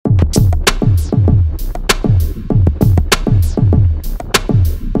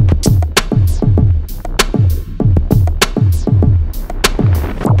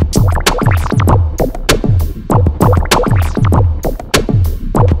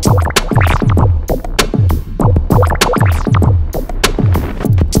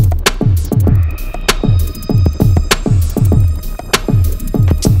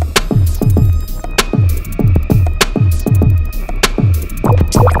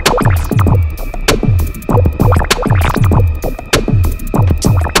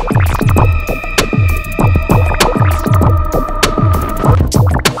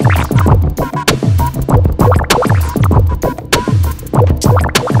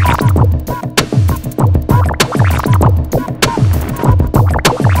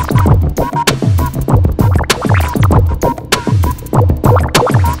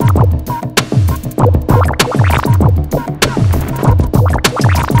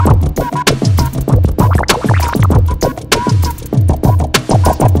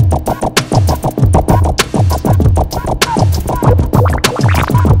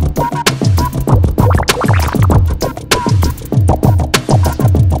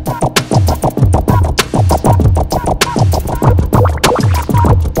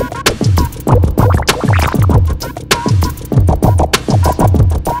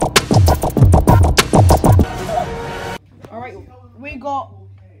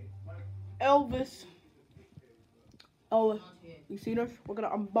Elvis. Oh, you see this? We're gonna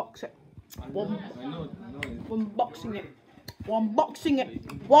unbox it. I know. We're unboxing it. We're unboxing it.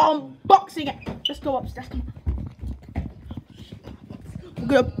 We're unboxing it. Let's go upstairs. Come on. We're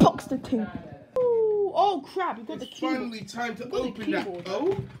gonna box the thing. Ooh, oh crap! We got the keyboard. Finally time to open that.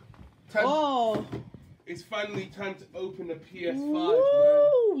 Oh. It's finally time to open the PS5,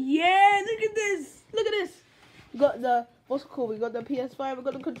 Ooh, man. Yeah, look at this. Look at this. We got the, what's it called? We got the PS5, we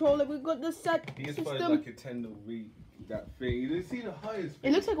got the controller, we got the set PS5 system. is like a Nintendo Wii, that thing. You didn't see the highest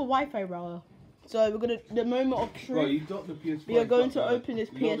thing. It looks like a Wi-Fi router. So we're gonna, the moment of truth. Bro, you got the PS5. We are going to open this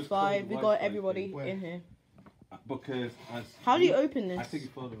PS5. We got everybody in here. Because how do you open this? I take a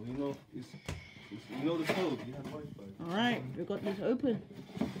photo. You know, it's you know the code. You have Wi-Fi. All right, we got this open.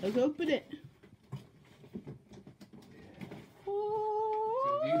 Let's open it. So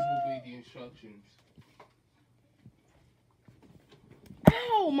these will be the instructions.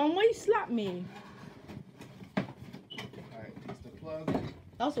 Ow, man, why you slap me? Alright, it's the plug.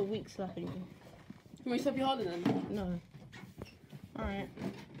 That was a weak slap anyway. Can we slap you harder then? No. Alright.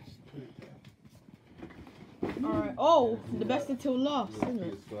 Alright. Oh, the best until last, isn't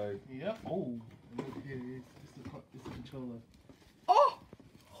it? Yeah. Oh, look here it is. It's the controller. Oh!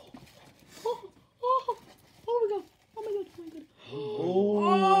 Oh! Oh! Oh my god! Oh my god! Oh my god!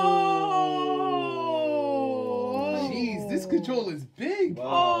 Oh! Jeez, this controller is big.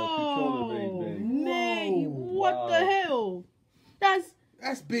 Wow, controller big. Mate, what the hell?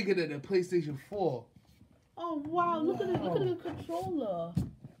 That's bigger than the PlayStation 4. Oh wow! Look at it! Look at the controller. I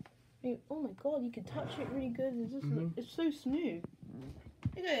mean, oh my god! You can touch it really good. It's just it's so smooth.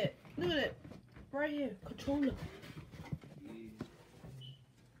 Look at it! Look at it! Right here, controller.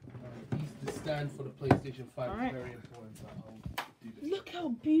 The stand for the PlayStation 5 right. is very important. So I'll do this. Look how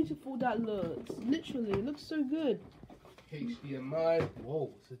beautiful that looks. Literally, it looks so good. HDMI. Whoa!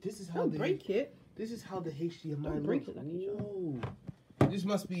 So this is how Don't break it. This is how the HDMI Don't break it like you Whoa! This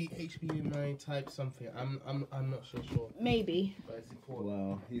must be HDMI type something. I'm not so sure. Maybe. But it's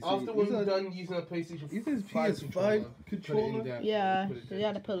important. Wow. After we're done using a PlayStation 5 Is this PS5 controller? Yeah, so you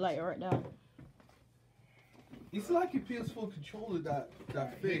had to put it like right down. It's like a PS4 controller, that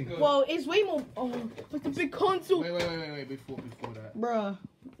thing. Well, it's way more. Oh, it's a big console. Wait. Before that. Bruh,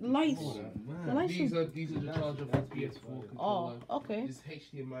 lights. The lights. These are the charger for PS4 controller. Oh, okay. This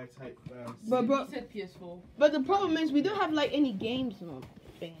HDMI type. But You said PS4. But the problem is we don't have like any games or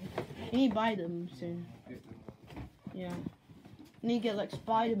thing. You need to buy them soon. Yeah. You need to get like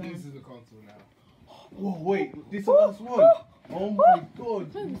Spider-Man. This is the console now. Whoa, wait, this is the last one. Oh my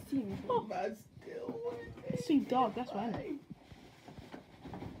god. Man, still. It's too dark, that's why.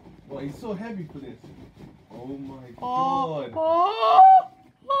 Well, it's so heavy for this. Oh my Oh, god. oh,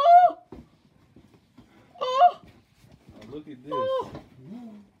 Look at this. oh.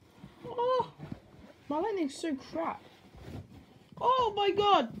 My lightning's so crap. Oh my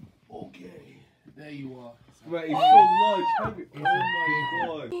god. Okay, there you are. Right, it's so large, heavy. Oh my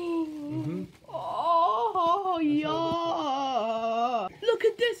god. Oh yeah. Look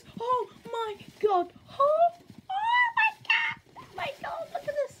at this. Oh my god. Oh my god. Look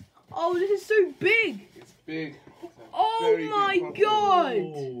at this. Oh, this is so big. It's big. Oh my god.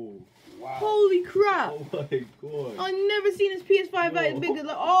 Oh, Wow. Holy crap. oh my god. I've never seen this PS5 that big.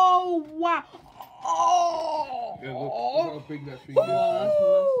 Like, oh wow. Oh. Yeah, look how big that thing is. Oh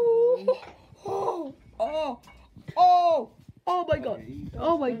my god.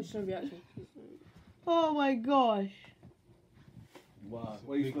 Oh my. Oh my gosh. Wow.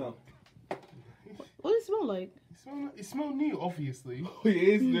 What do you smell? What does it smell like? It smells new, obviously. It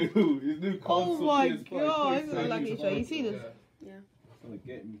is new. It's new console. Oh my PS5, god. I feel like PlayStation it's right. You see this? Yeah. It's gonna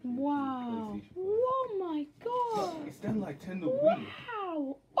get me. Wow. PlayStation 5. Oh my god. It's done like Nintendo Wii.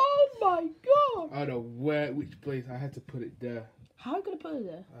 Wow. Oh my god. I don't know which place I had to put it there. How are you gonna put it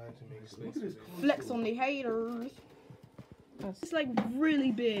there? I had to make Look space. at this Flex on the haters. It's like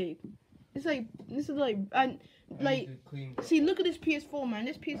really big. It's like this is like and like see look at this PS4 man.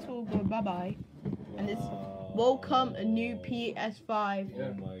 This PS4 will go bye bye. And this welcome a new PS5.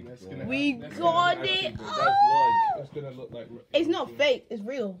 Oh my god. We got it. That's large. That's gonna look like. It's not fake. It's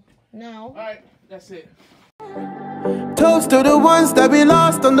real. Now. Alright, that's it. Toast to the ones that we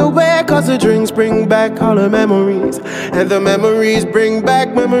lost on the way, cause the drinks bring back all the memories, and the memories bring back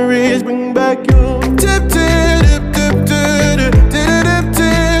you. Tip tip tip tip tip tip.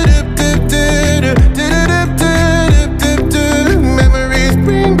 Memories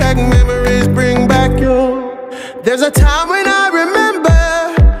bring back you. There's a time when